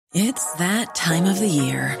It's that time of the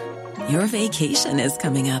year. Your vacation is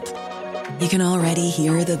coming up. You can already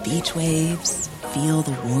hear the beach waves, feel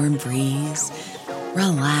the warm breeze,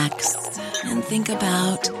 relax, and think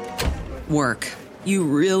about work. You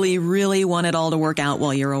really, really want it all to work out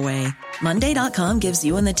while you're away. Monday.com gives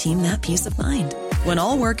you and the team that peace of mind. When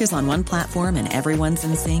all work is on one platform and everyone's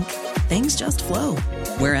in sync, things just flow.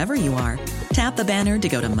 Wherever you are, tap the banner to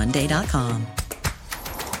go to Monday.com.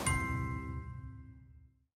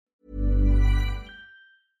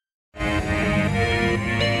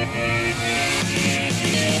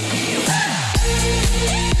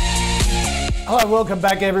 Hello, welcome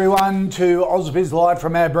back everyone to Ausbiz Live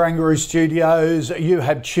from our Barangaroo studios. You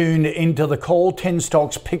have tuned into the call, 10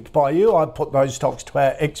 stocks picked by you. I put those stocks to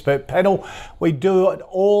our expert panel. We do it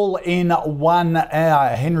all in 1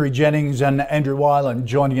 hour. Henry Jennings and Andrew Weiland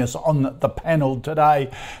joining us on the panel today.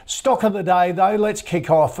 Stock of the day though, let's kick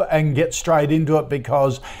off and get straight into it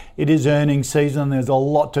because it is earnings season. There's a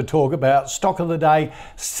lot to talk about. Stock of the day,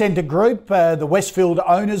 Scentre Group, the Westfield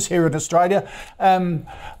owners here in Australia,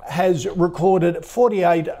 has recorded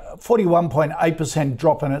 41.8%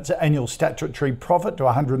 drop in its annual statutory profit to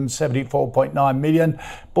 $174.9 million,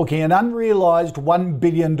 booking an unrealised $1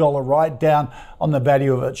 billion write-down on the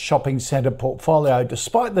value of its shopping centre portfolio.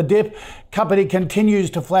 Despite the dip, company continues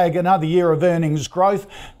to flag another year of earnings growth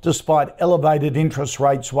despite elevated interest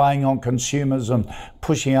rates weighing on consumers and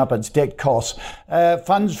pushing up its debt costs.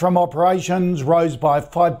 Funds from operations rose by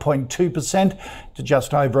 5.2% to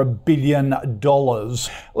just over $1 billion.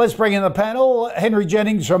 Let's bring in the panel. Henry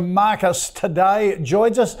Jennings from Marcus Today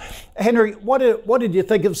joins us. Henry, what did you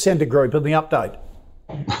think of Scentre Group in the update?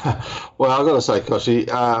 Well, I've got to say, Koshy,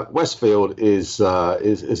 Westfield is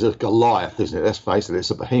a Goliath, isn't it? Let's face it, it's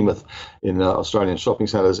a behemoth in Australian shopping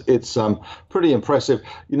centres. It's pretty impressive.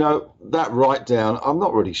 You know, that write-down, I'm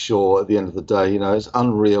not really sure at the end of the day, you know, it's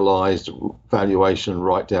unrealised valuation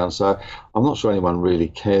write-down. So I'm not sure anyone really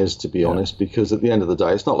cares, to be honest, because at the end of the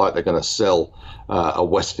day, it's not like they're going to sell a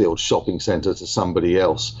Westfield shopping centre to somebody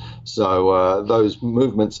else. So those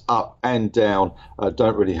movements up and down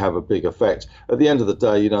don't really have a big effect. At the end of the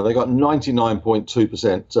day, you know, they got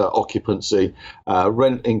 99.2% occupancy,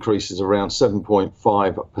 rent increases around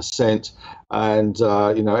 7.5%, and,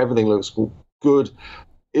 you know, everything looks good.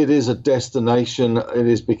 It is a destination. It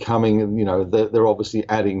is becoming, you know, they're obviously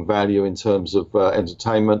adding value in terms of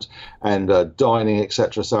entertainment and dining,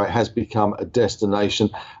 etc. So it has become a destination.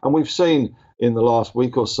 And we've seen in the last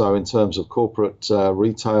week or so in terms of corporate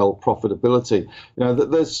retail profitability, you know,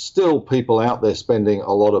 that there's still people out there spending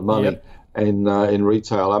a lot of money. Yep. In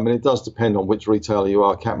retail. I mean, it does depend on which retailer you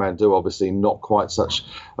are. Kathmandu, obviously, not quite such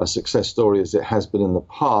a success story as it has been in the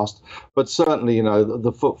past, but certainly, you know,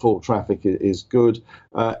 the footfall traffic is good.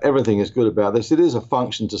 Everything is good about this. It is a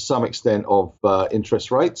function to some extent of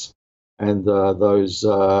interest rates, and those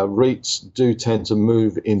REITs do tend to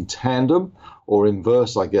move in tandem or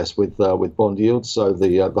inverse, I guess, with bond yields. So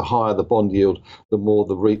the higher the bond yield, the more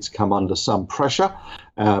the REITs come under some pressure.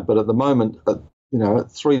 But at the moment, you know, at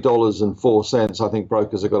 $3.04, I think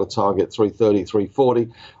brokers have got a target $3.30,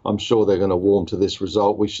 $3.40. I'm sure they're going to warm to this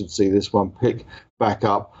result. We should see this one pick back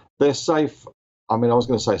up. They're safe. I mean, I was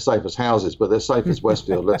going to say safe as houses, but they're safe as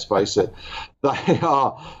Westfield. Let's face it. They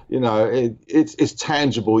are, you know, it's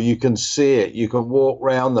tangible. You can see it. You can walk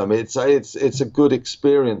around them. It's a good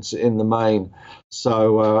experience in the main.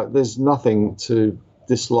 So there's nothing to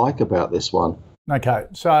dislike about this one. Okay.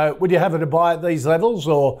 So would you have it to buy at these levels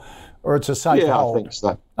or it's a safe hold? I think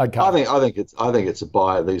so. Okay. I think it's a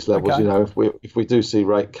buy at these levels. Okay. You know, if we do see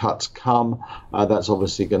rate cuts come, that's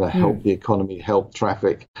obviously going to help the economy, help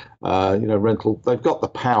traffic. You know, rental. They've got the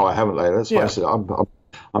power, haven't they? Let's face it.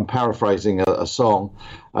 I'm paraphrasing a song.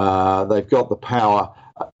 They've got the power.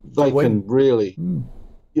 They can really.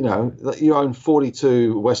 You know, you own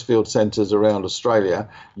 42 Westfield centres around Australia.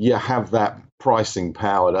 You have that pricing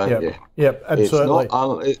power, don't you? Yep, absolutely.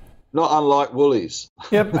 It's not unlike Woolies.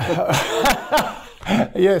 Yep.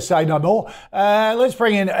 Yeah, say no more. Let's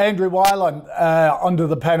bring in Andrew Weiland onto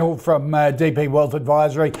the panel from DP Wealth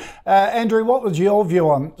Advisory. Andrew, what was your view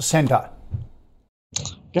on Scentre?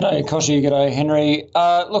 G'day, Koshy. G'day, Henry.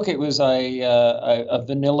 Look, it was a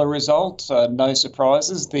vanilla result. No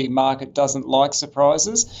surprises. The market doesn't like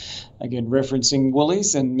surprises. again, referencing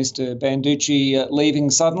Woolies and Mr. Banducci leaving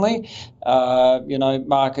suddenly.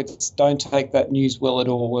 Markets don't take that news well at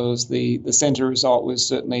all, whereas the centre result was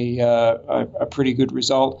certainly a pretty good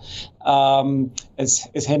result.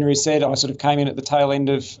 As Henry said, I sort of came in at the tail end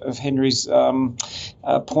of Henry's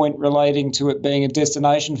point relating to it being a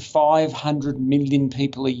destination. 500 million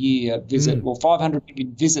people a year visit, 500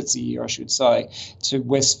 million visits a year, I should say, to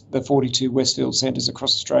the 42 Westfield centres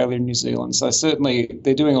across Australia and New Zealand. So certainly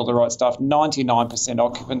they're doing all the right stuff. 99%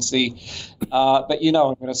 occupancy. But I'm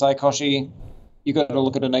going to say, Koshy, you've got to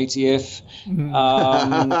look at an ETF.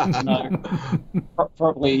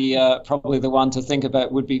 Probably the one to think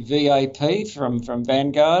about would be VAP from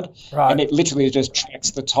Vanguard. Right. And it literally just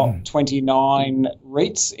tracks the top 29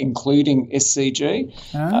 REITs, including SCG.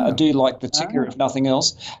 I do like the ticker, if nothing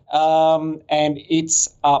else. And it's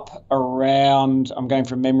up around, I'm going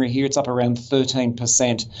from memory here, it's up around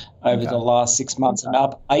 13% over the last 6 months and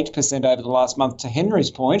up 8% over the last month, to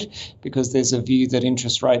Henry's point, because there's a view that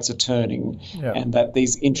interest rates are turning and that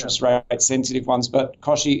these interest rate sensitive ones. But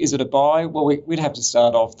Koshy, is it a buy? Well, we'd have to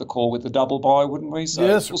start off the call with a double buy, wouldn't we? So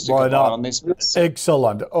yes, we'll stick a buy on this.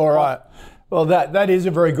 Excellent. All right. Well, that is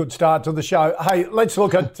a very good start to the show. Hey, let's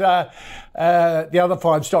look at the other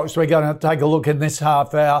 5 stocks we're going to take a look in this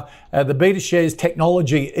half hour. The BetaShares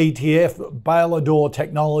Technology ETF, Bailador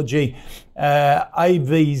Technology,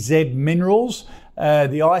 AVZ Minerals,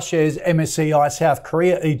 the iShares MSCI South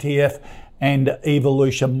Korea ETF, and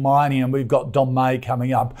Evolution Mining. And we've got Dom May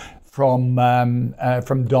coming up from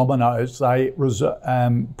Domino's. They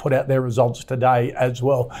put out their results today as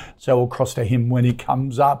well, so we'll cross to him when he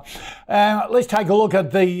comes up. Let's take a look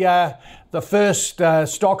at the first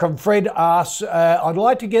stock. And Fred asks, I'd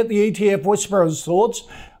like to get the ETF Whisperer's thoughts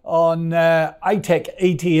on ATEC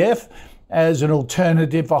ETF as an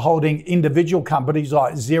alternative for holding individual companies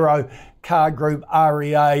like Xero, Car Group,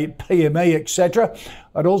 REA, PME, etc.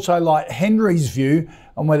 I'd also like Henry's view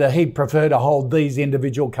on whether he'd prefer to hold these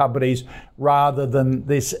individual companies rather than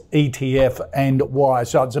this ETF, and why.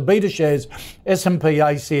 So it's a BetaShares S&P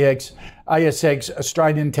ASX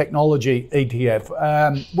Australian Technology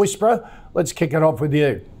ETF. Whisperer, let's kick it off with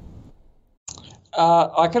you.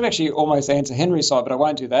 I can actually almost answer Henry's side, but I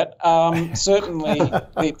won't do that. Certainly,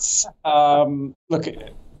 it's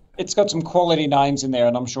it's got some quality names in there,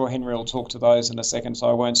 and I'm sure Henry will talk to those in a second, so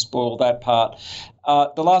I won't spoil that part.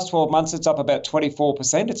 The last 12 months, it's up about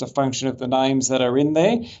 24%. It's a function of the names that are in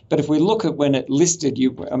there. But if we look at when it listed,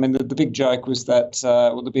 the big joke was that,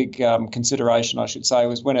 or the big consideration, I should say,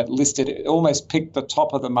 was when it listed, it almost picked the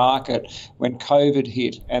top of the market when COVID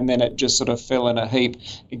hit, and then it just sort of fell in a heap.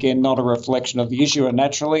 Again, not a reflection of the issuer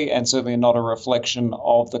naturally, and certainly not a reflection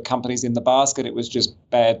of the companies in the basket. It was just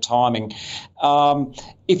bad timing.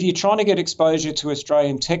 If you're trying to get exposure to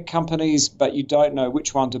Australian tech companies, but you don't know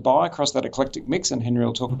which one to buy across that eclectic mix, and Henry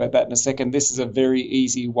will talk about that in a second, this is a very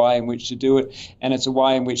easy way in which to do it, and it's a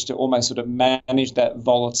way in which to almost sort of manage that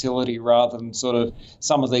volatility rather than sort of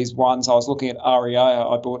some of these ones. I was looking at REA.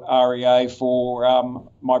 I bought REA for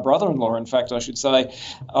my brother-in-law, in fact, I should say,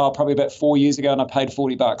 probably about 4 years ago, and I paid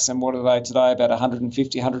 $40. And what are they today? About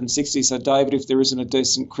 150, 160. So, David, if there isn't a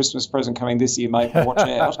decent Christmas present coming this year, mate, watch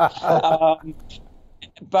out.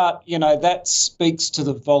 But, that speaks to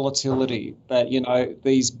the volatility that,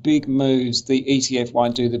 these big moves, the ETF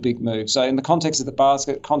won't do the big move. So in the context of the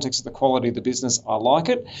basket, context of the quality of the business, I like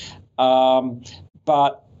it.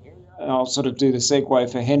 But I'll sort of do the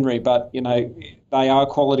segue for Henry, but, they are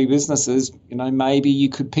quality businesses. Maybe you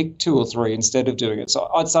could pick 2 or 3 instead of doing it. So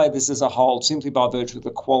I'd say this as a whole, simply by virtue of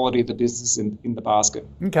the quality of the business in the basket.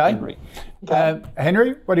 Okay. Henry.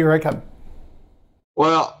 Henry, what do you reckon?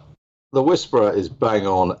 Well, the Whisperer is bang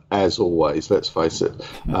on as always. Let's face it.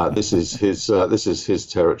 This is his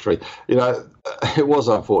territory. It was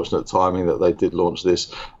unfortunate timing that they did launch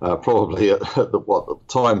this. Probably at the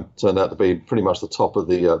time turned out to be pretty much the top of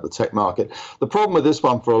the tech market. The problem with this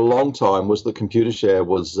one for a long time was the Computershare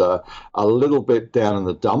was a little bit down in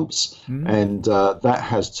the dumps, and that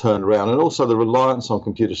has turned around. And also the reliance on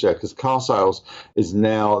Computershare, because car sales is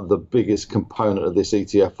now the biggest component of this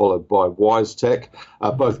ETF, followed by WiseTech.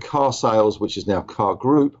 Both car sales, which is now Car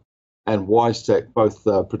Group, and WiseTech both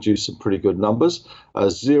produce some pretty good numbers.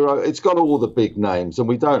 Xero, it's got all the big names, and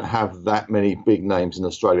we don't have that many big names in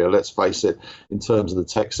Australia, let's face it, in terms of the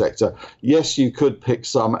tech sector. Yes, you could pick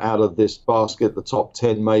some out of this basket, the top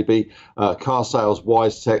 10 maybe. Car sales,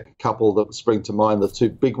 WiseTech, a couple that spring to mind, the 2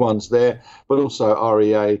 big ones there, but also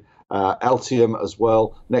REA, Altium as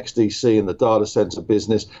well, NextDC in the data center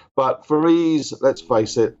business. But for ease, let's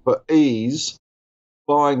face it,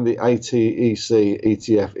 buying the ATEC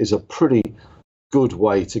ETF is a pretty good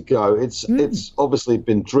way to go. It's obviously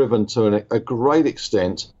been driven to a great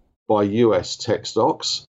extent by US tech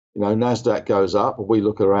stocks. NASDAQ goes up, and we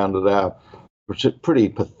look around at our pretty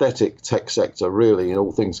pathetic tech sector, really, in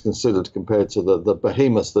all things considered, compared to the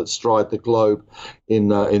behemoths that stride the globe in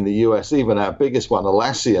the US. Even our biggest one,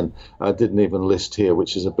 Atlassian, didn't even list here,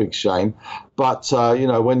 which is a big shame. But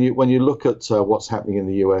when you look at what's happening in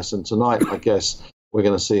the US, and tonight, I guess we're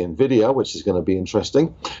going to see Nvidia, which is going to be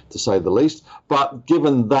interesting, to say the least. But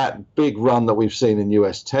given that big run that we've seen in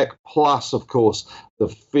US tech, plus, of course, the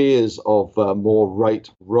fears of more rate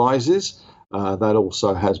rises, that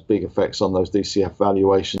also has big effects on those DCF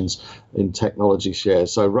valuations in technology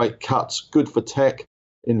shares. So rate cuts, good for tech.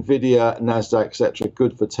 Nvidia, NASDAQ, etc.,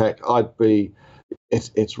 good for tech.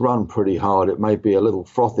 It's run pretty hard. It may be a little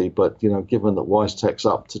frothy, but given that WiseTech's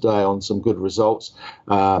up today on some good results,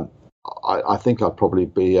 I think I'd probably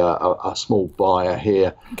be a small buyer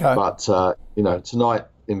here. Okay. But tonight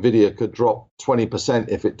Nvidia could drop 20%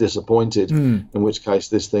 if it disappointed, in which case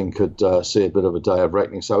this thing could see a bit of a day of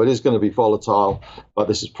reckoning. So it is going to be volatile, but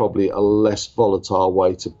this is probably a less volatile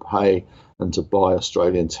way to pay and to buy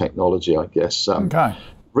Australian technology, I guess. I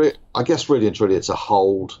guess really and truly it's a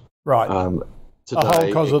hold. Right. Today, a hold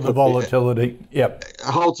because of the volatility. Yep.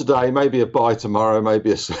 A hold today, maybe a buy tomorrow,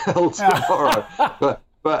 maybe a sell tomorrow.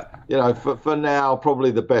 But for now,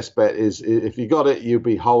 probably the best bet is if you got it, you'd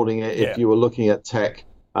be holding it. Yeah. If you were looking at tech,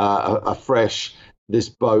 afresh, this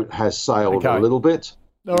boat has sailed a little bit.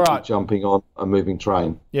 All right. Jumping on a moving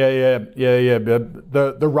train. Yeah.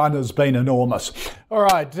 The run has been enormous. All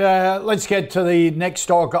right, let's get to the next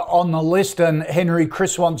stock on the list. And Henry,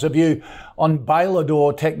 Chris wants a view on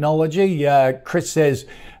Bailador Technology. Chris says,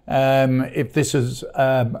 if this is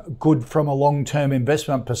good from a long-term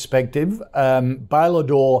investment perspective,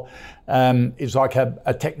 Bailador is like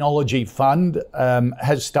a technology fund,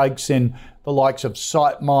 has stakes in the likes of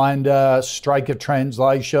SiteMinder, Straker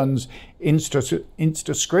Translations,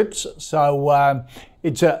 Instascripts. So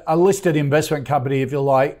it's a listed investment company, if you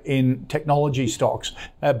like, in technology stocks,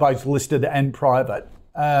 both listed and private.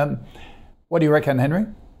 What do you reckon, Henry?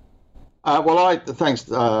 Thanks,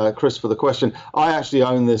 Chris, for the question. I actually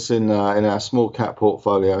own this in our small cap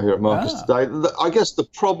portfolio here at Marcus today. I guess the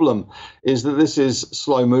problem is that this is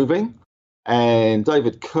slow moving, and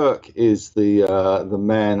David Kirk is the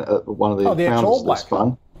man, one of the founders of this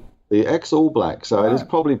fund. The ex-All Black. So it is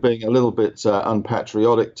probably being a little bit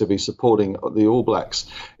unpatriotic to be supporting the All Blacks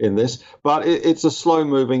in this. But it's a slow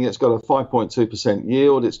moving. It's got a 5.2%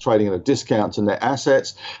 yield. It's trading at a discount to net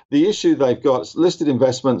assets. The issue they've got, listed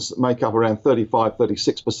investments make up around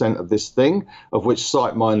 36% of this thing, of which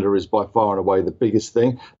SiteMinder is by far and away the biggest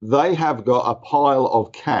thing. They have got a pile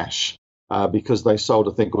of cash because they sold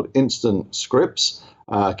a thing called Instant Scripts.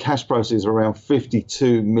 Cash proceeds are around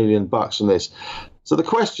 $52 million from this. So the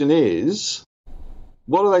question is,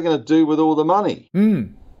 what are they going to do with all the money?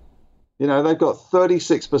 They've got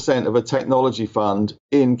 36% of a technology fund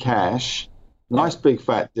in cash. Nice big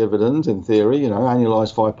fat dividend in theory,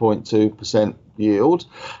 annualized 5.2% yield.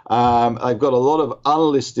 They've got a lot of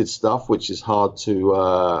unlisted stuff, which is hard to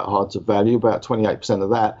value, about 28%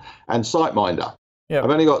 of that, and SiteMinder. Yeah.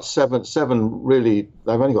 They've only got seven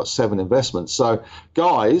investments. So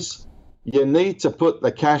guys, you need to put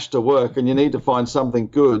the cash to work, and you need to find something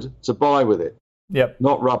good to buy with it. Yep.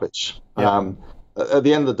 Not rubbish. Yep. At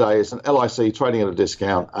the end of the day, it's an LIC trading at a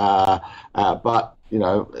discount. But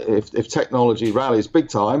if technology rallies big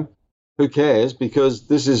time, who cares? Because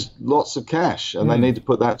this is lots of cash, and they need to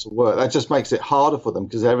put that to work. That just makes it harder for them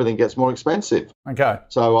because everything gets more expensive. Okay.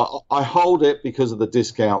 So I hold it because of the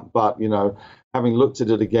discount, but having looked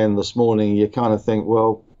at it again this morning, you kind of think,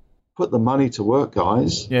 well, put the money to work,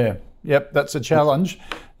 guys. Yeah. Yep, that's a challenge.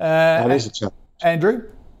 That is a challenge. Andrew?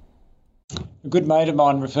 A good mate of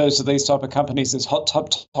mine refers to these type of companies as hot tub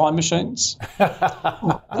time machines. Who's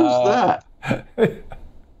that?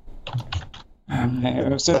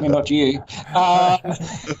 Certainly not you.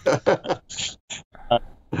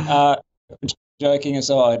 Joking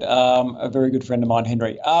aside, a very good friend of mine,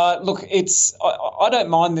 Henry. Look, I don't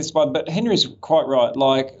mind this one, but Henry's quite right.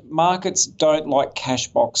 Like, markets don't like cash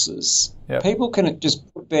boxes. Yep. People can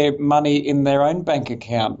just put their money in their own bank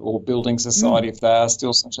account or building society if they are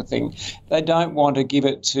still such a thing. They don't want to give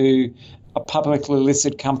it to a publicly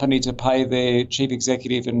listed company to pay their chief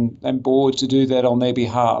executive and board to do that on their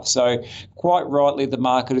behalf. So quite rightly, the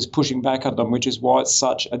market is pushing back on them, which is why it's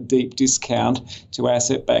such a deep discount to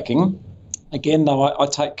asset backing. Again, though, I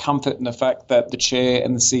take comfort in the fact that the chair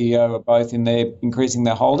and the CEO are both increasing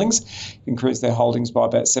their holdings, increased their holdings by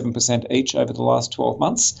about 7% each over the last 12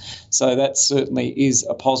 months. So that certainly is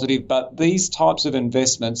a positive. But these types of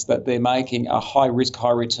investments that they're making are high risk,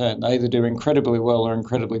 high return. They either do incredibly well or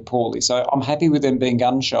incredibly poorly. So I'm happy with them being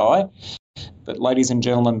gun shy. But ladies and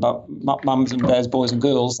gentlemen, mums and dads, boys and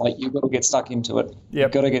girls, like, you've got to get stuck into it. Yep.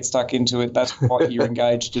 You've got to get stuck into it. That's what you're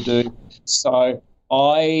engaged to do. So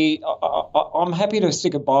I'm happy to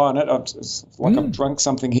stick a buy on it. It's like I've drunk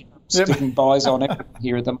something here. I'm sticking buys on it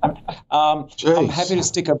here at the moment. I'm happy to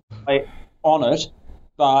stick a buy on it,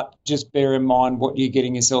 but just bear in mind what you're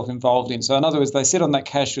getting yourself involved in. So in other words, they sit on that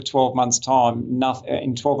cash for 12 months' time.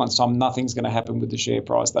 In 12 months' time, nothing's going to happen with the share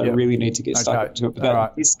price. They really need to get stuck into it. But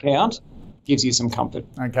that discount gives you some comfort.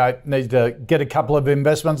 Okay, need to get a couple of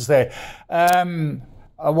investments there.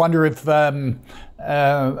 I wonder if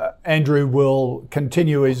Andrew will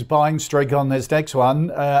continue his buying streak on this next one.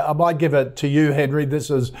 I might give it to you, Henry. This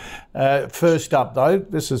is first up, though.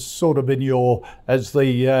 This is sort of in your, as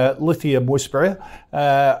the lithium whisperer.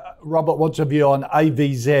 Robert, what's your view on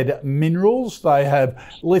AVZ Minerals? They have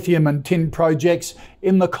lithium and tin projects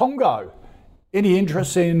in the Congo. Any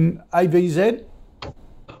interest in AVZ?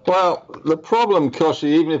 Well, the problem, Koshi,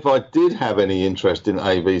 even if I did have any interest in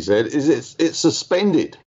AVZ, is it's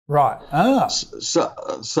suspended. Right.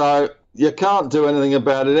 So you can't do anything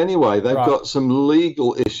about it anyway. They've got some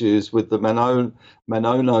legal issues with the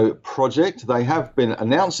Manono project. They have been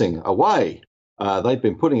announcing away. They've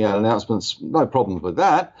been putting out announcements, no problems with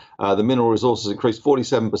that. The mineral resources increased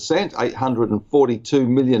 47%, 842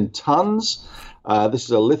 million tonnes. This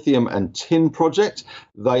is a lithium and tin project.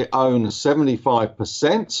 They own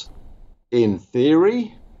 75% in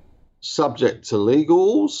theory, subject to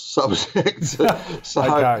legals,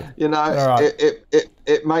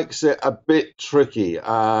 it makes it a bit tricky.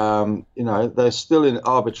 They're still in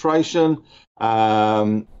arbitration,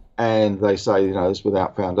 and they say, it's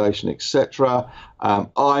without foundation, etc.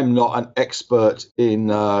 I'm not an expert in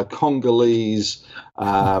Congolese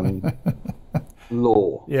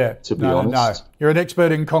law, to be honest. No, you're an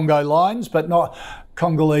expert in Congo lines, but not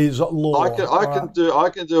Congolese law. I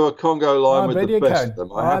can do a Congo line with the best of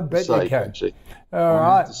them. I bet you can. All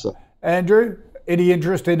right, Andrew, any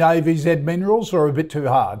interest in AVZ Minerals, or a bit too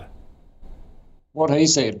hard? What he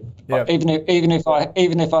said. Yep. Even if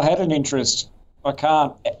I had an interest, I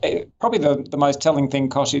can't. Probably the most telling thing,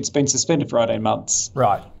 Koshi, it's been suspended for 18 months.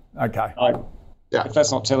 Right. Okay. If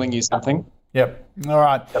that's not telling you something. Yep. All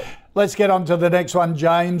right. Yep. Let's get on to the next one.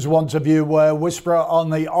 James wants a view, whisperer, on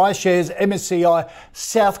the iShares MSCI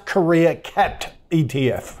South Korea capped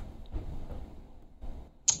ETF.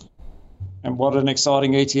 And what an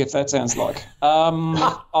exciting ETF that sounds like.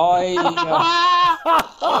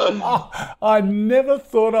 I never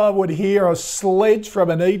thought I would hear a sledge from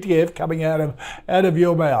an ETF coming out of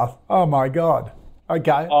your mouth. Oh my God.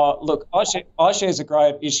 Okay. Look, iShares are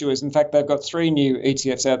great issuers. In fact, they've got 3 new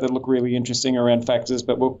ETFs out that look really interesting around factors,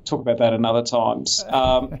 but we'll talk about that another times.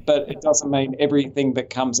 But it doesn't mean everything that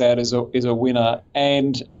comes out is a winner.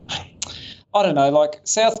 And I don't know, like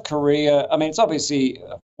South Korea, I mean, it's obviously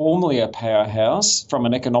formerly a powerhouse from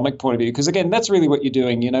an economic point of view, because, again, that's really what you're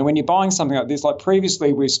doing. When you're buying something like this, like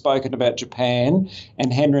previously we've spoken about Japan,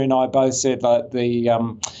 and Henry and I both said that the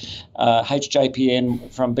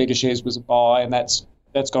HJPN from BetaShares was a buy, and that's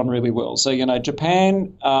gone really well. So,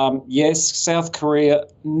 Japan, yes, South Korea,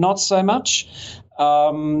 not so much.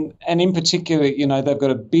 And in particular, they've got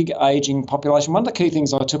a big ageing population. One of the key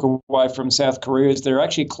things I took away from South Korea is they're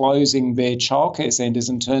actually closing their childcare centres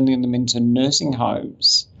and turning them into nursing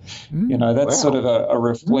homes. That's sort of a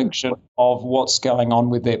reflection of what's going on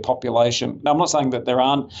with their population. Now, I'm not saying that there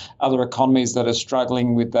aren't other economies that are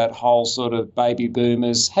struggling with that whole sort of baby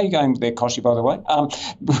boomers. How are you going there, Koshi, by the way?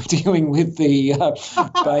 We're dealing with the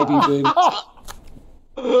baby boomers.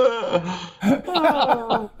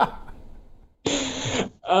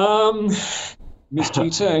 Missed you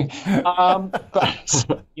too.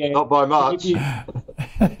 But yeah, not by much.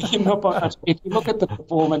 Not by much. If you look at the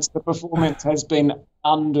performance has been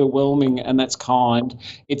underwhelming, and that's kind.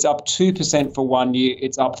 It's up 2% for 1 year.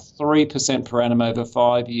 It's up 3% per annum over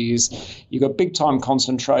 5 years. You've got big time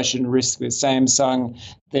concentration risk with Samsung.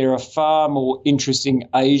 There are far more interesting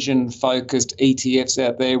Asian-focused ETFs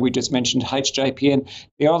out there. We just mentioned HJPN.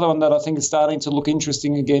 The other one that I think is starting to look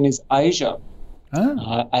interesting again is Asia.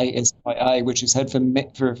 ASIA, which has had for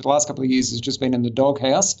the last couple of years, has just been in the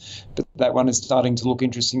doghouse, but that one is starting to look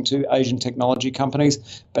interesting too, Asian technology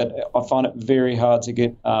companies. But I find it very hard to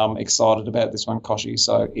get excited about this one, Koshi,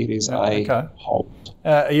 so it is a hold.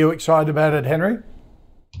 Are you excited about it, Henry?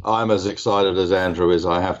 I'm as excited as Andrew is,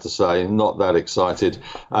 I have to say. Not that excited.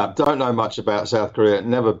 Don't know much about South Korea.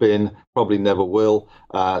 Never been, probably never will.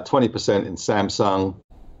 20% in Samsung.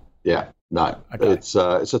 Yeah, no. Okay. It's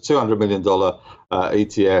a $200 million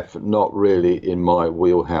ETF, not really in my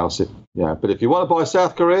wheelhouse. But if you want to buy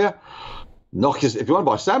South Korea, if you want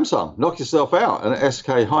to buy Samsung, knock yourself out. And SK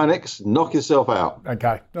Hynix, knock yourself out.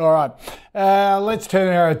 Okay. All right. Let's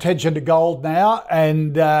turn our attention to gold now.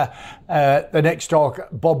 And the next stock,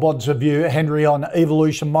 Bob wants a view, Henry, on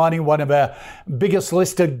Evolution Mining, one of our biggest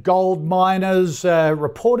listed gold miners,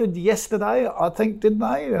 reported yesterday, I think, didn't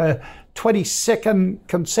they? 22nd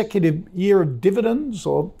consecutive year of dividends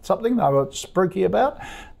or something they were spooky about.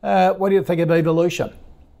 What do you think of Evolution?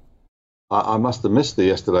 I must have missed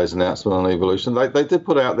yesterday's announcement on Evolution. They did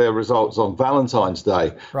put out their results on Valentine's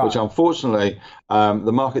Day, right, which unfortunately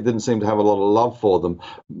the market didn't seem to have a lot of love for them.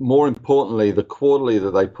 More importantly, the quarterly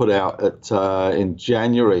that they put out in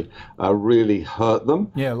January really hurt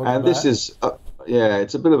them. Yeah, look and at this that. is...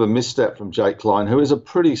 it's a bit of a misstep from Jake Klein, who is a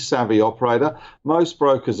pretty savvy operator. Most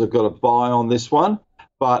brokers have got a buy on this one,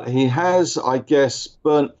 but he has, I guess,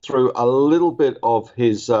 burnt through a little bit of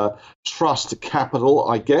his trust capital,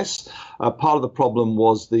 I guess. Part of the problem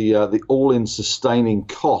was the all-in sustaining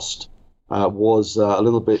cost was a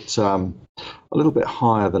little bit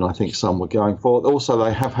higher than I think some were going for. Also,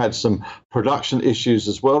 they have had some production issues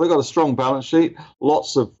as well. They've got a strong balance sheet,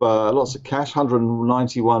 lots of cash,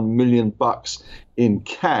 $191 million in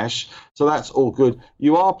cash. So that's all good.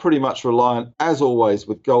 You are pretty much reliant, as always,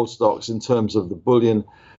 with gold stocks in terms of the bullion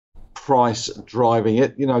price driving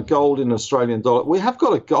it. Gold in Australian dollar. We have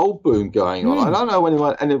got a gold boom going on. I don't know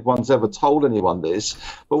anyone's ever told anyone this,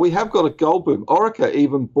 but we have got a gold boom. Orica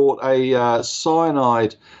even bought a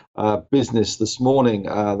cyanide business this morning. They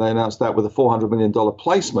announced that with a $400 million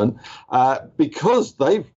placement because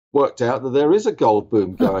they've worked out that there is a gold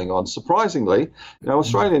boom going on. Surprisingly,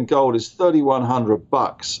 Australian gold is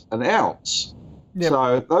 $3,100 an ounce. Yep.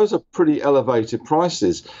 So those are pretty elevated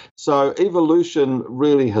prices. So Evolution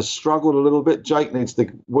really has struggled a little bit. Jake needs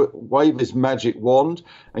to wave his magic wand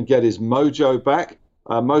and get his mojo back.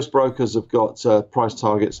 Most brokers have got price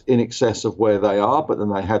targets in excess of where they are, but then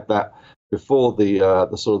they had that before the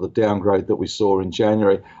sort of the downgrade that we saw in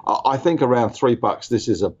January. I think around $3 this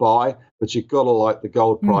is a buy, but you've got to like the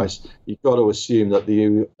gold price. You've got to assume that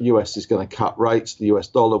the US is going to cut rates. The US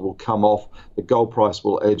dollar will come off. The gold price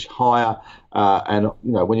will edge higher. And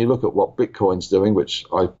when you look at what Bitcoin's doing, which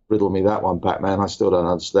riddle me that one, Batman, I still don't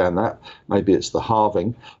understand that. Maybe it's the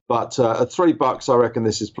halving. But at $3, I reckon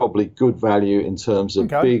this is probably good value in terms of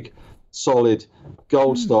big, solid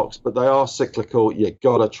gold stocks, but they are cyclical. You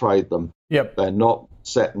got to trade them. Yep. They're not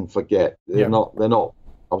set and forget. They're not.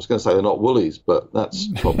 I was going to say they're not woolies, but that's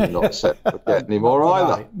probably not set and forget anymore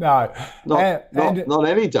either. No. Not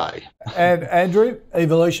any day. And Andrew,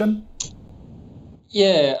 Evolution?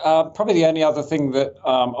 Yeah, probably the only other thing that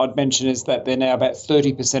I'd mention is that they're now about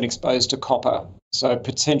 30% exposed to copper. So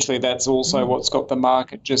potentially that's also what's got the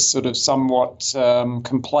market just sort of somewhat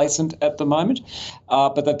complacent at the moment.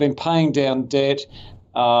 But they've been paying down debt.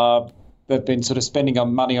 They've been sort of spending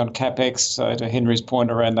money on CapEx, so to Henry's point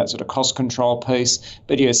around that sort of cost control piece.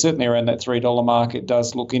 But yeah, certainly around that $3 mark, it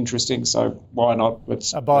does look interesting. So why not?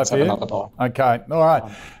 Let's have another buy. Okay, all right.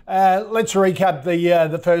 Let's recap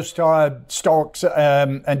the first stocks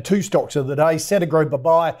and two stocks of the day. Set a group of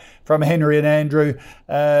buy from Henry and Andrew.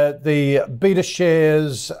 The Beta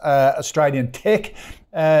Shares Australian Tech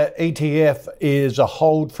ETF is a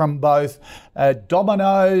hold from both.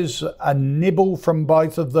 Domino's, a nibble from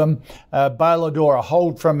both of them. Bailador, a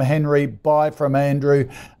hold from Henry, buy from Andrew.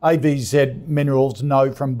 AVZ Minerals,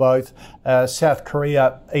 no from both. South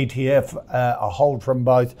Korea ETF, a hold from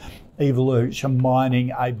both. Evolution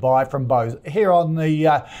Mining, a buy from both. Here on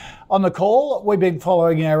the call, we've been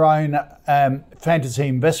following our own fantasy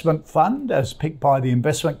investment fund as picked by the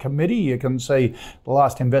investment committee. You can see the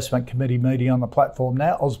last investment committee meeting on the platform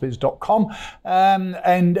now, ausbiz.com.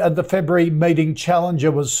 And the February meeting, Challenger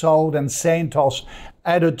was sold and Santos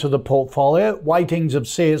added to the portfolio. Weightings of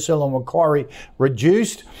CSL and Macquarie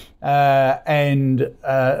reduced. And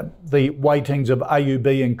the weightings of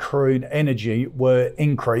AUB and Karoon Energy were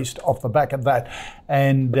increased off the back of that.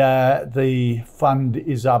 And the fund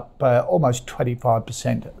is up almost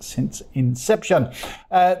 25% since inception.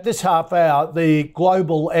 This half hour, the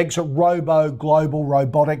Global X Robo Global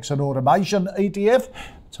Robotics and Automation ETF.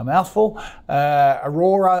 It's a mouthful.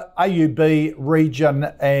 Aurora, AUB, Region,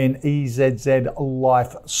 and EZZ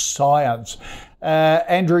Life Science.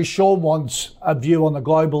 Andrew Shaw wants a view on the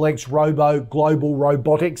Global X Robo Global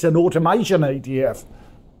Robotics and Automation ETF.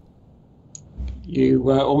 You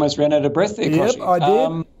almost ran out of breath there, Koshy. Yep, I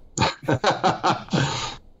did.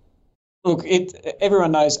 Look,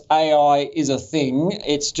 everyone knows AI is a thing.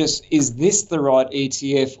 It's just, is this the right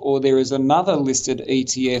ETF, or there is another listed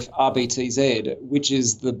ETF, RBTZ, which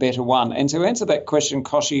is the better one? And to answer that question,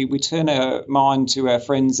 Koshi, we turn our mind to our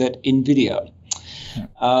friends at NVIDIA.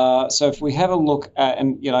 So if we have a look at,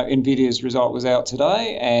 and, NVIDIA's result was out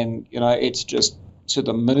today, and, it's just to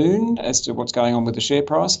the moon as to what's going on with the share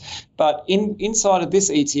price. But inside of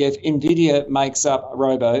this ETF, NVIDIA makes up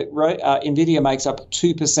NVIDIA makes up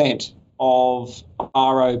 2% of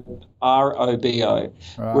ROBO,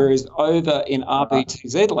 right. Whereas over in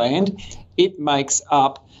RBTZ land, it makes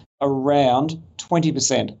up around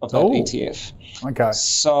 20% of that ETF. Okay.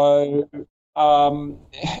 So, and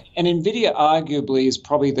NVIDIA arguably is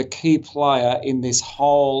probably the key player in this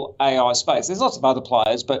whole AI space. There's lots of other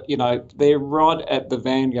players, but, they're right at the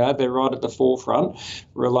vanguard. They're right at the forefront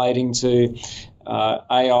relating to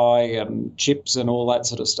AI and chips and all that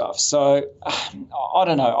sort of stuff. So I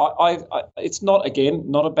don't know. It's not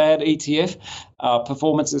a bad ETF.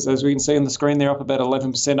 Performances, as we can see on the screen, they're up about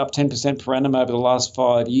 11%, up 10% per annum over the last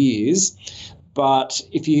 5 years. But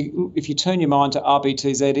if you turn your mind to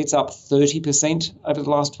RBTZ, it's up 30% over the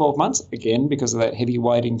last 12 months, again, because of that heavy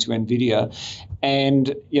weighting to NVIDIA.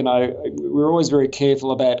 And, we're always very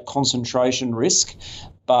careful about concentration risk.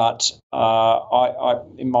 But I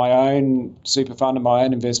in my own super fund and my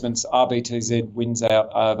own investments, RBTZ wins out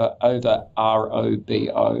over ROBO.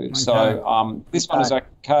 Okay. So this one is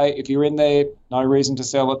okay. If you're in there, no reason to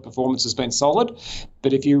sell it. Performance has been solid.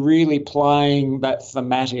 But if you're really playing that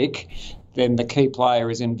thematic, then the key player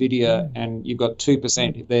is NVIDIA, and you've got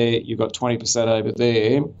 2% there, you've got 20% over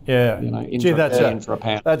there. Yeah. Gee, for a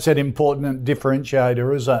pound. That's an important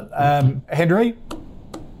differentiator, isn't it? Henry?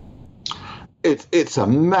 It's a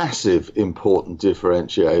massive important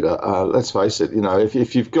differentiator. Let's face it,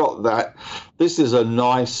 if you've got that, this is a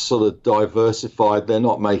nice sort of diversified, they're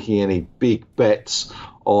not making any big bets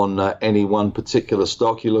on any one particular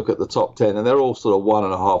stock. You look at the top 10 and they're all sort of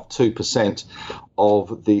 1.5%, 2%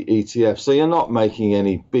 of the ETF. So you're not making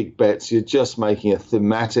any big bets. You're just making a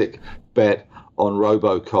thematic bet on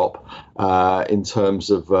Robocop in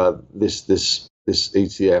terms of this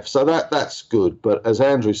ETF. So that's good. But as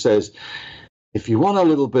Andrew says, if you want a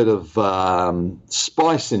little bit of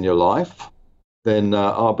spice in your life, then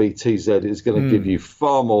RBTZ is going to give you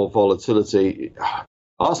far more volatility.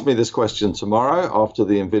 Ask me this question tomorrow after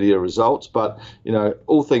the NVIDIA results, but,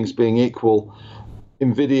 all things being equal,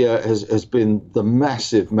 NVIDIA has been the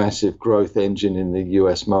massive, massive growth engine in the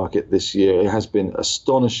US market this year. It has been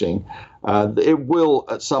astonishing. It will,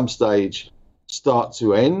 at some stage, start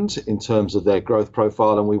to end in terms of their growth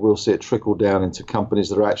profile, and we will see it trickle down into companies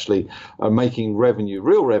that are actually making revenue,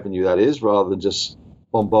 real revenue that is, rather than just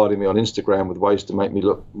bombarding me on Instagram with ways to make me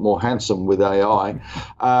look more handsome with AI.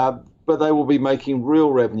 But they will be making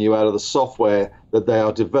real revenue out of the software that they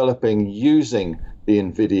are developing using the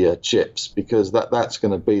NVIDIA chips, because that's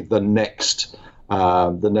going to be the next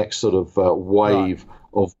sort of wave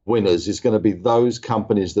of winners is going to be those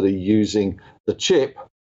companies that are using the chip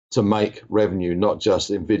to make revenue, not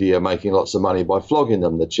just NVIDIA making lots of money by flogging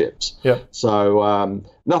them the chips. Yep. So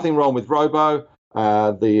nothing wrong with Robo.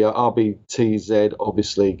 The RBTZ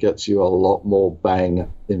obviously gets you a lot more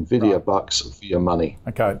bang NVIDIA bucks for your money.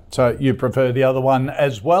 Okay, so you prefer the other one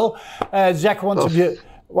as well. Zach wants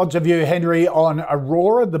a view, Henry, on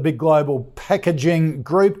Aurora, the big global packaging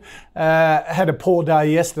group. Had a poor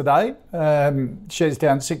day yesterday. Shares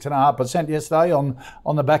down 6.5% yesterday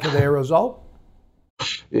on the back of their result.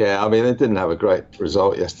 Yeah, I mean, it didn't have a great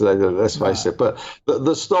result yesterday, let's face it. But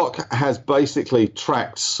the stock has basically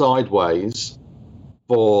tracked sideways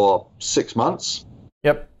for 6 months.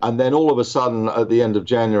 Yep. And then all of a sudden, at the end of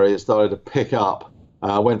January, it started to pick up.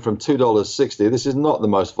 Went from $2.60. This is not the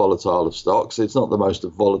most volatile of stocks. It's not the most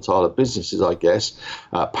volatile of businesses, I guess,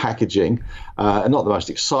 packaging, and not the most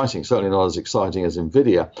exciting, certainly not as exciting as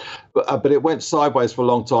NVIDIA. But it went sideways for a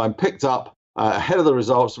long time, picked up, ahead of the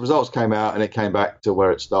results. The results came out and it came back to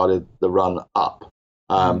where it started the run up.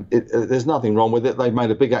 There's nothing wrong with it. They've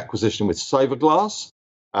made a big acquisition with Saverglass,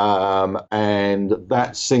 and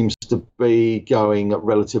that seems to be going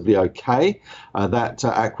relatively okay. That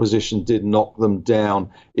acquisition did knock them down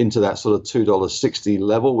into that sort of $2.60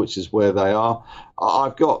 level, which is where they are.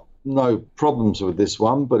 I've got no problems with this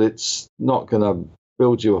one, but it's not going to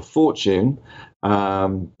build you a fortune.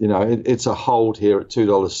 It's a hold here at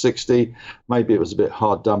 $2.60. Maybe it was a bit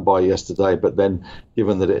hard done by yesterday, but then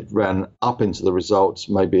given that it ran up into the results,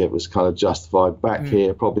 maybe it was kind of justified back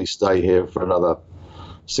here, probably stay here for another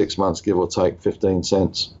 6 months, give or take 15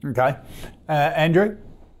 cents. Okay. Andrew?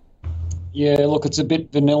 Yeah, look, it's a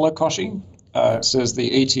bit vanilla, Koshi. says the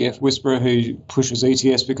ETF whisperer who pushes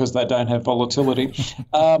ETFs because they don't have volatility.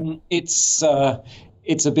 It's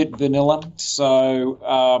a bit vanilla.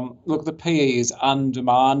 So, look, the PE is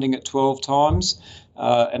undemanding at 12 times.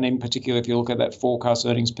 And in particular, if you look at that forecast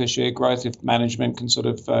earnings per share growth, if management can sort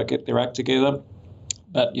of get their act together.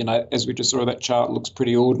 But, as we just saw, that chart looks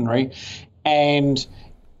pretty ordinary. And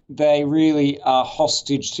they really are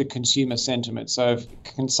hostage to consumer sentiment. So if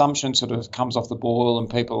consumption sort of comes off the boil and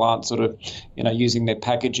people aren't sort of, using their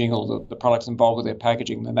packaging or the products involved with their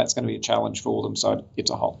packaging, then that's going to be a challenge for them. So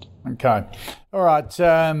it's a hold. Okay. All right.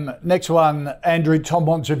 Next one, Andrew. Tom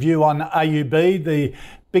wants a view on AUB, the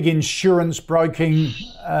big insurance broking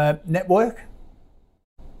network.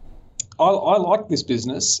 I like this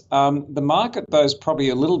business. The market, though, is probably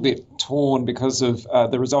a little bit torn because of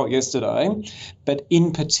the result yesterday, but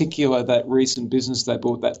in particular that recent business they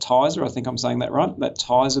bought, that Tizer, I think I'm saying that right, that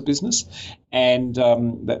Tizer business, and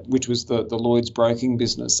which was the Lloyd's broking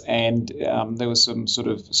business. And there was some sort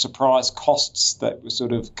of surprise costs that were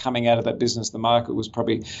sort of coming out of that business. The market was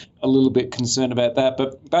probably a little bit concerned about that.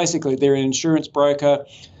 But basically, they're an insurance broker,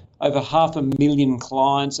 over 500,000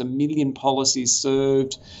 clients, 1 million policies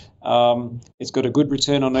served. It's got a good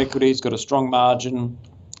return on equity. It's got a strong margin.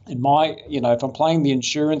 And if I'm playing the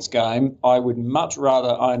insurance game, I would much rather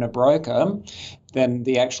own a broker than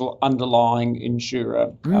the actual underlying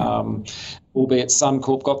insurer. Albeit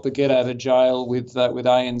Suncorp got the get out of jail with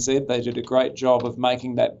ANZ. They did a great job of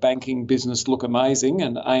making that banking business look amazing,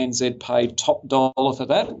 and ANZ paid top dollar for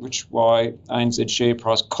that, which why ANZ share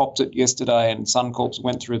price copped it yesterday and Suncorp's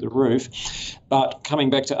went through the roof. But coming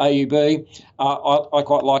back to AUB, I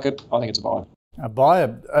quite like it. I think it's a buy. A buy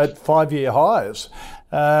at 5-year highs.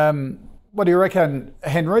 What do you reckon,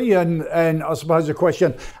 Henry? And I suppose a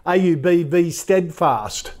question, AUB v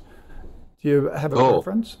Steadfast. Do you have a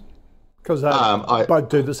preference? Because they both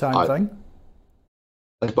do the same thing.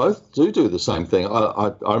 They both do the same thing.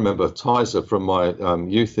 I remember Tizer from my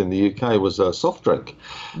youth in the UK was a soft drink,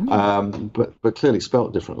 but clearly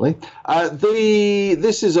spelt differently.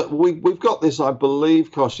 We've got this, I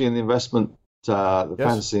believe, Koshi, in the investment.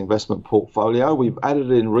 Fantasy investment portfolio. We've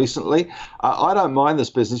added it in recently. I don't mind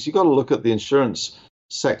this business. You've got to look at the insurance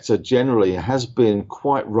sector generally. It has been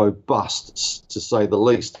quite robust, to say the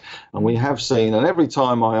least. And we have seen, and every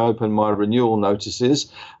time I open my renewal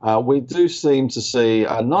notices, we do seem to see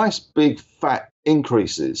a nice big fat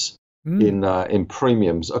increases in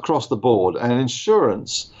premiums across the board. And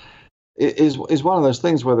insurance is one of those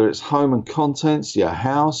things, whether it's home and contents, your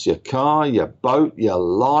house, your car, your boat, your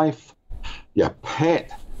life, your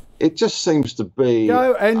pet, it just seems to be.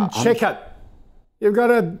 Go and check it. You've got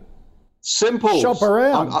to shop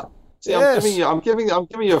around. I'm giving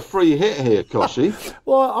you a free hit here, Koshi.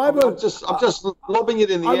 Well, I'm just lobbing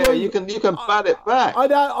it in the air. You can bat it back.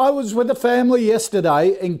 I was with a family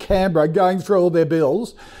yesterday in Canberra going through all their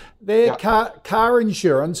bills. Their car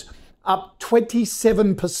insurance up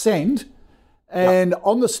 27%, and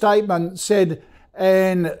on the statement said,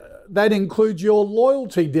 and that includes your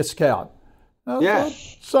loyalty discount.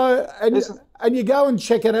 So, and you go and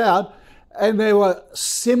check it out, and there were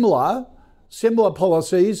similar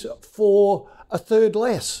policies for a third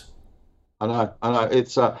less. I know.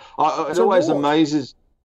 It always amazes.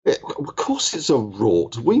 Of course, it's a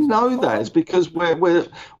rort. We know that. It's because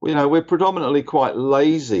we're predominantly quite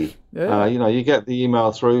lazy. Yeah. You get the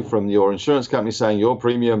email through from your insurance company saying your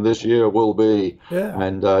premium this year will be,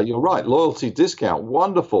 and you're right, loyalty discount,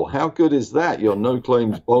 wonderful. How good is that? Your no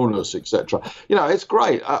claims bonus, etc. It's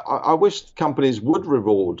great. I wish companies would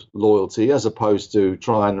reward loyalty as opposed to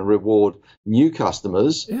try and reward new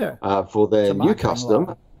customers for their new custom.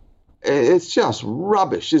 Line. It's just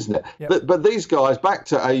rubbish, isn't it? Yep. But these guys, back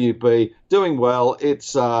to AUB, doing well.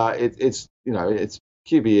 It's QBE's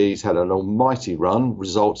had an almighty run.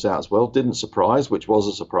 Results out as well. Didn't surprise, which was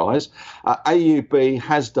a surprise. AUB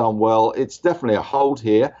has done well. It's definitely a hold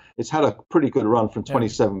here. It's had a pretty good run from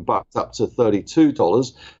 $27 up to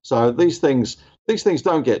 $32. So these things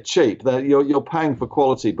don't get cheap. You're paying for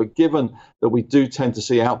quality. But given that we do tend to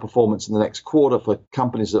see outperformance in the next quarter for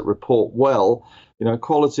companies that report well,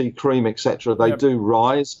 quality, cream, etc., they do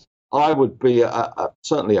rise. I would be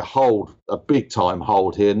certainly a hold, a big-time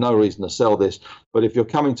hold here. No reason to sell this. But if you're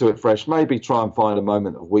coming to it fresh, maybe try and find a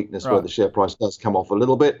moment of weakness where the share price does come off a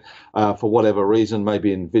little bit for whatever reason.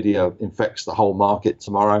 Maybe NVIDIA infects the whole market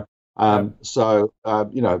tomorrow. It's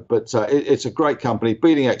a great company,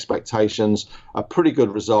 beating expectations, a pretty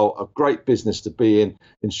good result, a great business to be in.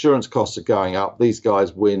 Insurance costs are going up. These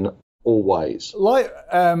guys win always.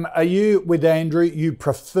 Are you with Andrew? You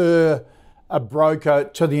prefer a broker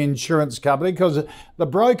to the insurance company, because the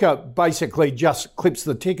broker basically just clips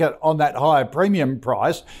the ticket on that higher premium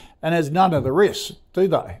price and has none of the risks, do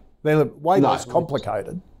they? They're way less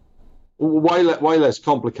complicated. Way less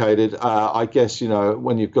complicated. I guess,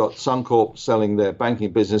 when you've got Suncorp selling their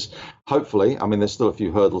banking business, hopefully, I mean, there's still a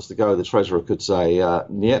few hurdles to go. The Treasurer could say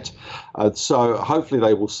niet. So hopefully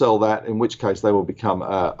they will sell that, in which case they will become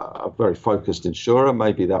a very focused insurer.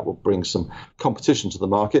 Maybe that will bring some competition to the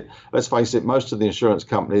market. Let's face it, most of the insurance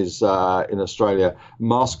companies in Australia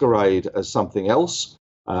masquerade as something else.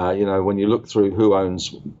 When you look through who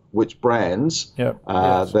owns which brands, there's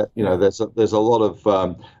a lot of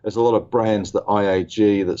brands that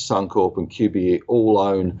IAG, that Suncorp and QBE all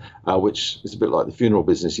own, which is a bit like the funeral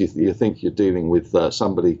business. You think you're dealing with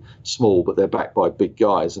somebody small, but they're backed by big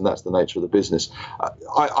guys, and that's the nature of the business.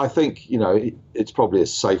 I think it's probably a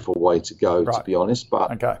safer way to go, to be honest.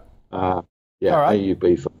 But okay, all right.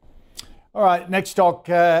 AUB. All right, next stock,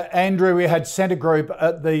 Andrew. We had Scentre Group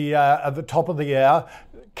at the top of the hour.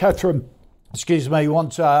 Catherine,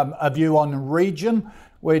 wants a view on Region,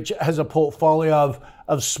 which has a portfolio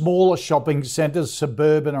of smaller shopping centres,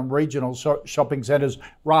 suburban and regional shopping centres,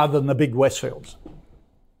 rather than the big Westfields.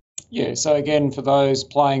 Yeah, so again, for those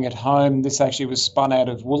playing at home, this actually was spun out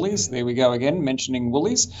of Woolies. There we go again, mentioning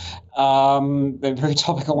Woolies. They're very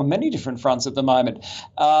topical on many different fronts at the moment.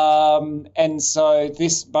 And so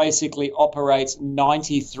this basically operates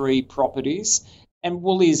 93 properties, and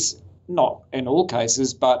Woolies, not in all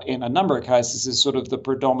cases, but in a number of cases, is sort of the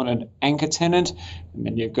predominant anchor tenant. And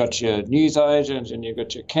then you've got your newsagent, and you've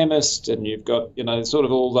got your chemist, and you've got, sort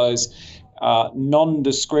of all those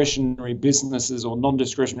non-discretionary businesses or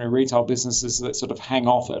non-discretionary retail businesses that sort of hang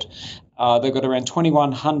off it. They've got around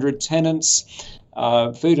 2,100 tenants.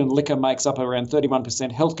 Food and liquor makes up around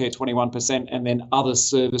 31%, healthcare 21%, and then other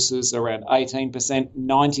services around 18%,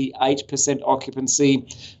 98% occupancy,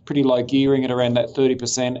 pretty low gearing at around that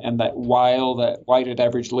 30%, and that WALE, that weighted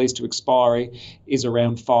average lease to expiry, is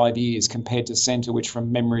around 5 years compared to Scentre, which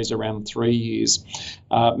from memory is around 3 years.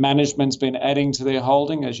 Management's been adding to their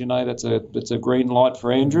holding, as you know, that's a green light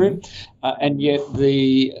for Andrew, and yet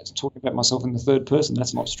talking about myself in the third person,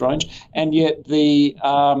 that's not strange, and yet the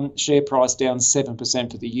share price down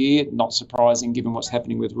 7% for the year, not surprising given what's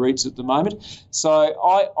happening with REITs at the moment. So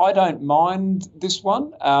I don't mind this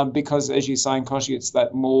one because, as you're saying, Koshi, it's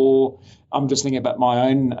that more, I'm just thinking about my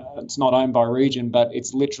own, it's not owned by Region, but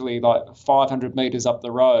it's literally like 500 metres up the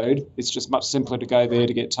road. It's just much simpler to go there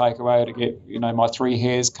to get takeaway, to get, my 3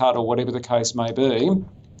 hairs cut or whatever the case may be.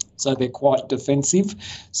 So they're quite defensive.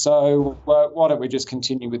 So why don't we just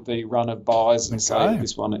continue with the run of buys and say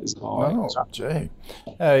this one is buy. Oh, gee.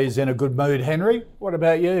 He's in a good mood, Henry. What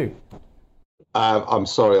about you? I'm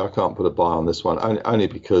sorry, I can't put a buy on this one, only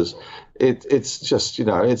because it's just,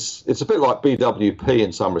 it's a bit like BWP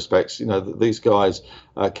in some respects. These guys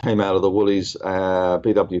came out of the Woolies.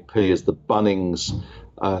 BWP is the Bunnings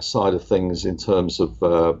side of things in terms of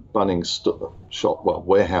Bunnings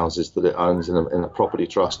warehouses that it owns in a property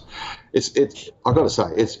trust. I've got to say,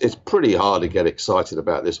 it's pretty hard to get excited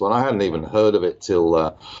about this one. I hadn't even heard of it till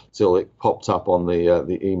it popped up on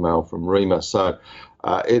the email from Rima. So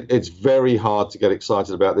it's very hard to get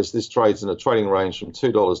excited about this. This trades in a trading range from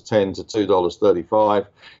 $2.10 to $2.35.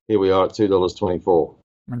 Here we are at $2.24.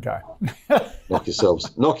 Okay. Knock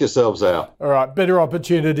yourselves out. All right, better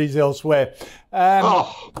opportunities elsewhere.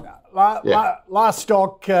 Last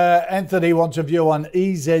stock, Anthony wants a view on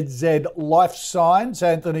EZZ Life Science.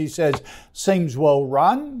 Anthony says seems well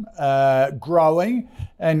run, growing,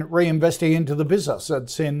 and reinvesting into the business.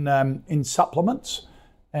 It's in supplements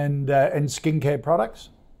and skincare products.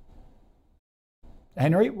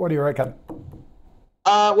 Henry, what do you reckon?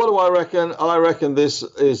 What do I reckon? I reckon this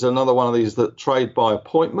is another one of these that trade by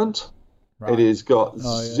appointment. Right. It has got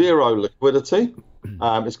zero liquidity.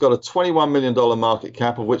 It's got a $21 million market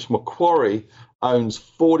cap, of which Macquarie owns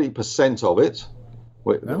 40% of it,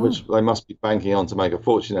 which they must be banking on to make a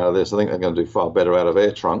fortune out of this. I think they're going to do far better out of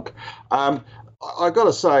AirTrunk. I got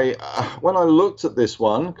to say, when I looked at this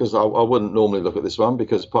one, because I wouldn't normally look at this one,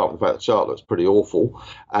 because apart from the fact the chart looks pretty awful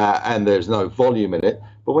and there's no volume in it,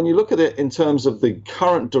 but when you look at it in terms of the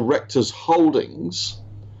current director's holdings,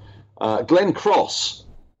 Glenn Cross,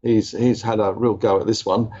 he's had a real go at this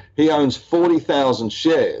one. He owns 40,000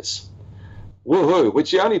 shares, woohoo, which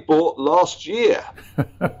he only bought last year.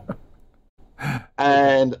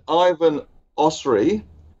 And Ivan Osri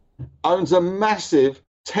owns a massive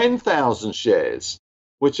 10,000 shares,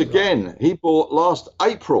 which again, he bought last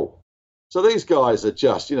April. So these guys are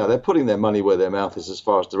just, they're putting their money where their mouth is as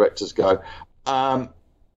far as directors go.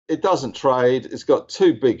 It doesn't trade. It's got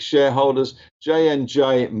two big shareholders,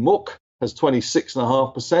 J&J Mook has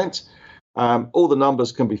 26.5%. All the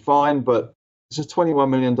numbers can be fine, but it's a $21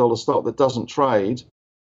 million stock that doesn't trade.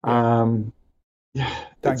 Don't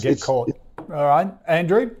get caught. All right,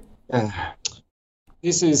 Andrew?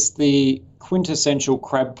 This is the quintessential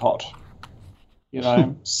crab pot.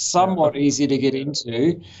 Somewhat easy to get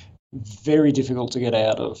into, very difficult to get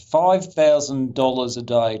out of. $5,000 a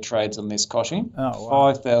day trades on this, Koshy. Oh,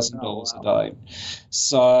 wow. $5,000 a day.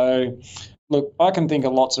 So, look, I can think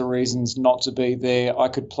of lots of reasons not to be there. I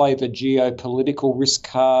could play the geopolitical risk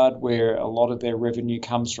card where a lot of their revenue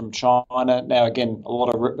comes from China. Now, again, a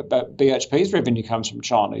lot of BHP's revenue comes from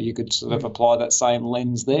China. You could sort of apply that same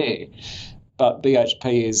lens there. But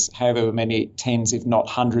BHP is however many tens, if not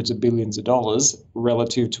hundreds of billions of dollars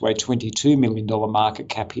relative to a $22 million market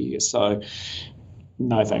cap here. So,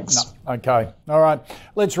 no thanks. No. Okay. All right.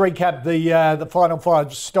 Let's recap the final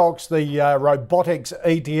five stocks. The robotics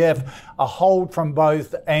ETF, a hold from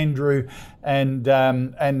both Andrew and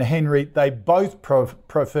Henry. They both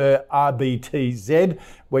prefer RBTZ,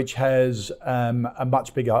 which has a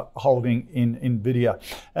much bigger holding in NVIDIA.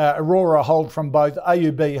 Aurora, hold from both.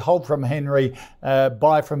 AUB, hold from Henry.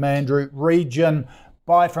 Buy from Andrew. Region,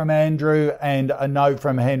 buy from Andrew, and a no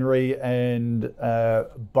from Henry, and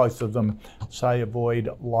both of them say avoid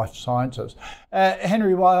life sciences.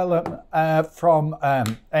 Henry Weiland from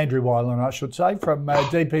Andrew Weiland, I should say, from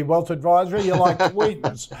DP Wealth Advisory. You like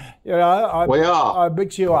wins, we are. I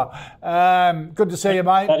mix you up. Good to see you,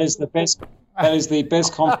 mate. That is the best. That is the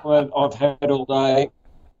best compliment I've had all day.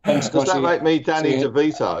 Thanks, Does that make me Danny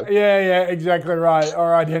DeVito? Yeah, exactly right. All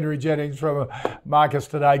right, Henry Jennings from Marcus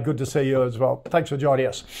Today. Good to see you as well. Thanks for joining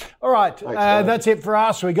us. All right, that's it for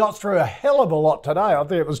us. We got through a hell of a lot today. I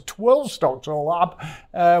think it was 12 stocks all up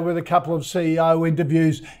with a couple of CEO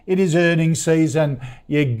interviews. It is earnings season.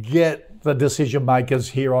 You get the decision makers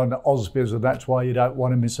here on Ausbiz, and that's why you don't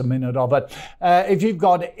want to miss a minute of it. If you've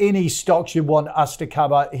got any stocks you want us to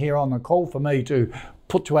cover here on the call for me to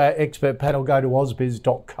put to our expert panel, go to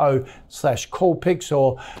ausbiz.co/callpicks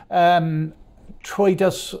or tweet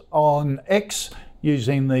us on X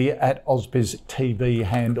using the @AusbizTV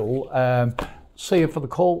handle. See you for the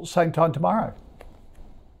call, same time tomorrow.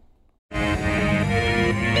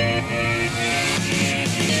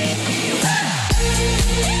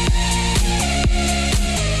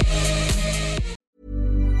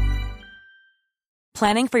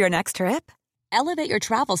 Planning for your next trip? Elevate your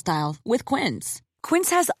travel style with Quince. Quince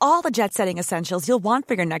has all the jet-setting essentials you'll want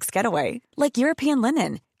for your next getaway, like European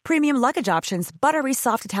linen, premium luggage options, buttery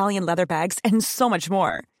soft Italian leather bags, and so much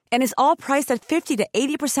more. And is all priced at 50 to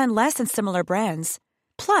 80% less than similar brands.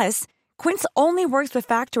 Plus, Quince only works with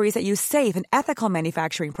factories that use safe and ethical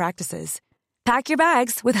manufacturing practices. Pack your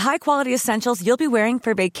bags with high-quality essentials you'll be wearing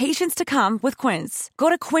for vacations to come with Quince. Go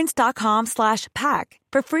to quince.com/pack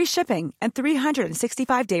for free shipping and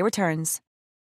 365-day returns.